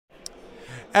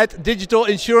At Digital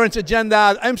Insurance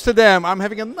Agenda Amsterdam, I'm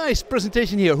having a nice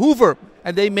presentation here. Hoover,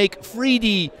 and they make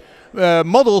 3D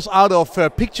models out of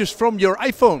pictures from your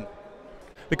iPhone.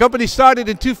 The company started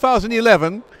in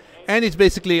 2011, and it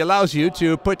basically allows you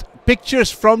to put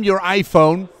pictures from your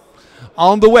iPhone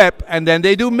on the web, and then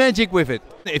they do magic with it.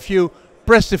 If you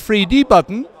press the 3D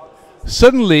button,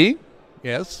 suddenly,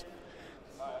 yes,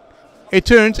 it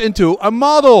turns into a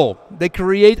model. They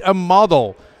create a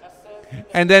model.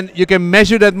 And then you can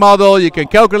measure that model, you can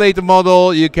calculate the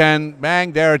model, you can,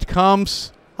 bang, there it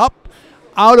comes. Up.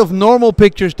 Out of normal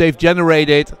pictures, they've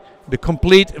generated the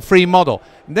complete free model.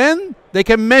 Then they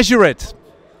can measure it.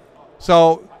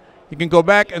 So you can go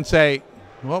back and say,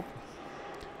 well,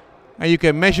 and you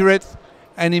can measure it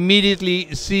and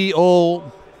immediately see all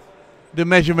the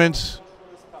measurements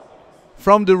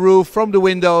from the roof, from the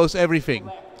windows,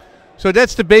 everything. So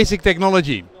that's the basic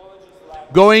technology.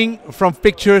 Going from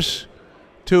pictures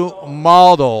to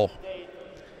model.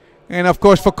 And of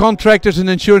course for contractors and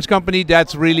insurance company,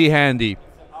 that's really handy.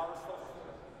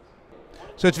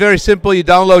 So it's very simple. You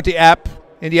download the app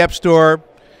in the App Store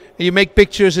and you make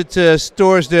pictures. It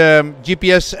stores the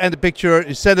GPS and the picture,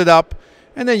 you set it up,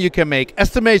 and then you can make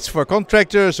estimates for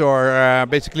contractors or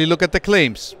basically look at the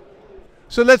claims.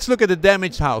 So let's look at the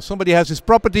damaged house. Somebody has his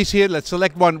properties here. Let's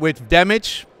select one with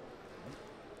damage.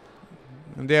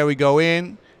 And there we go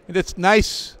in. And it's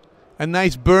nice. A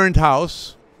nice burned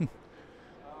house.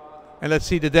 And let's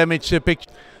see the damage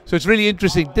picture. So it's really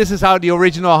interesting. This is how the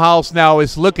original house now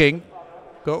is looking.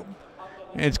 Go.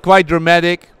 And it's quite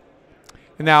dramatic.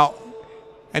 And now,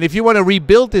 and if you want to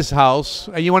rebuild this house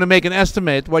and you want to make an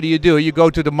estimate, what do? You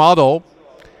go to the model,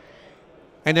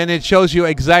 and then it shows you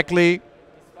exactly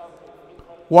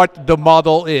what the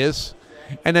model is.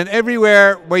 And then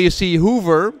everywhere where you see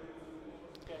Hoover,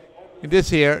 this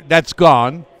here, that's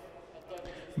gone.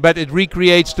 But it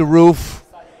recreates the roof,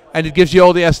 and it gives you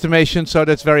all the estimations, so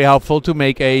that's very helpful to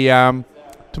make a an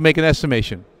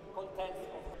estimation.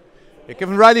 Yeah,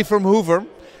 Kevin Riley from Hoover.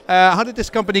 How did this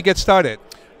company get started?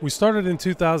 We started in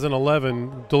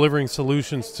 2011 delivering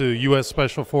solutions to U.S.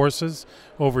 Special Forces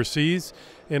overseas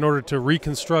in order to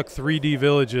reconstruct 3D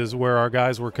villages where our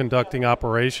guys were conducting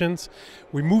operations.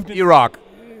 We moved to Iraq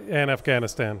and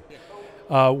Afghanistan.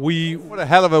 What a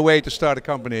hell of a way to start a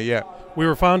company, yeah. We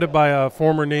were founded by a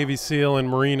former Navy SEAL and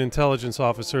Marine intelligence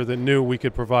officer that knew we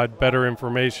could provide better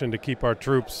information to keep our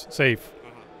troops safe.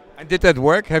 And did that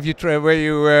work? Have you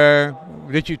were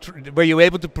you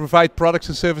able to provide products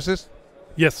and services?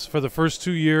 Yes, for the first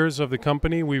 2 years of the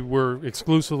company, we were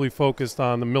exclusively focused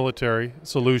on the military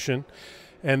solution.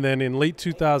 And then in late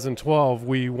 2012,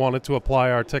 we wanted to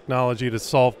apply our technology to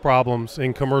solve problems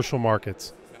in commercial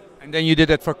markets. And then you did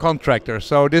that for contractors.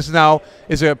 So this now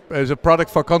is a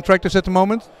product for contractors at the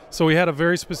moment? So we had a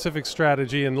very specific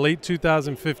strategy. In late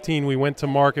 2015, we went to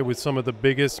market with some of the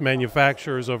biggest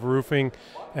manufacturers of roofing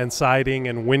and siding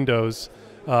and windows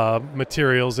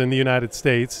materials in the United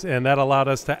States. And that allowed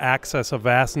us to access a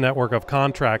vast network of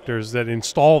contractors that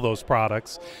install those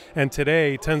products. And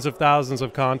today, tens of thousands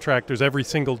of contractors every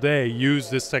single day use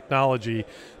this technology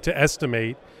to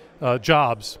estimate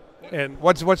jobs. And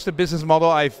what's the business model?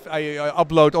 I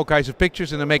upload all kinds of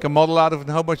pictures and I make a model out of it.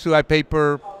 And how much do I pay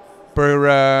per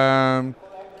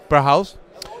house?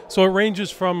 So it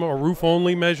ranges from a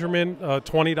roof-only measurement,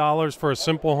 $20 for a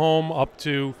simple home, up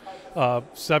to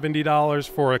 $70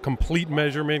 for a complete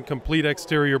measurement, complete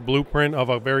exterior blueprint of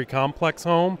a very complex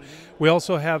home. We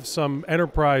also have some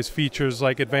enterprise features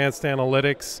like advanced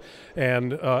analytics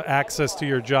and access to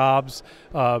your jobs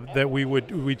that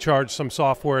we charge some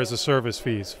software as a service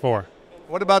fees for.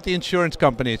 What about the insurance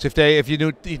companies? If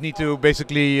you need to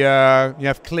basically you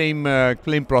have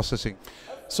claim processing.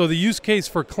 So the use case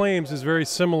for claims is very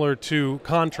similar to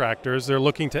contractors. They're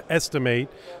looking to estimate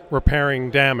repairing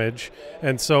damage.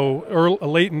 And so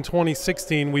late in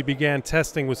 2016, we began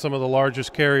testing with some of the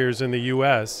largest carriers in the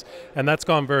US, and that's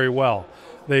gone very well.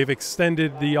 They've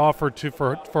extended the offer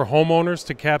for homeowners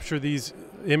to capture these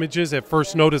images at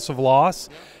first notice of loss,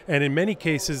 and in many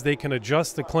cases they can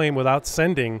adjust the claim without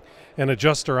sending an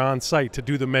adjuster on site to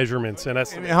do the measurements and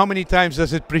estimate. How many times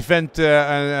does it prevent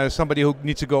somebody who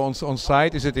needs to go on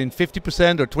site? Is it in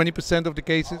 50% or 20% of the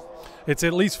cases? It's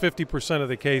at least 50% of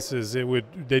the cases.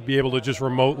 They'd be able to just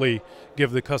remotely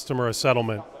give the customer a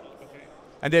settlement.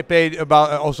 And they pay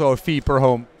about also a fee per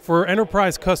home. For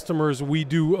enterprise customers, we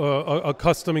do a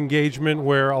custom engagement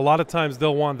where a lot of times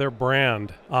they'll want their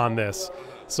brand on this.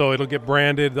 So it'll get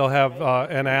branded. They'll have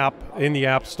an app in the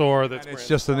App Store that's branded. It's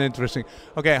just an interesting.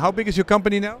 Okay, how big is your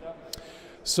company now?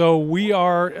 So we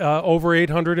are over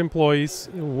 800 employees.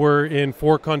 We're in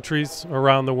 4 countries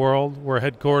around the world. We're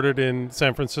headquartered in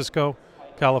San Francisco,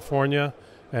 California,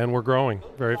 and we're growing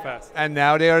very fast. And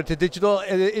now they are at the digital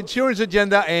insurance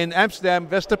agenda in Amsterdam,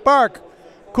 Westerpark.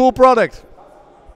 Cool product.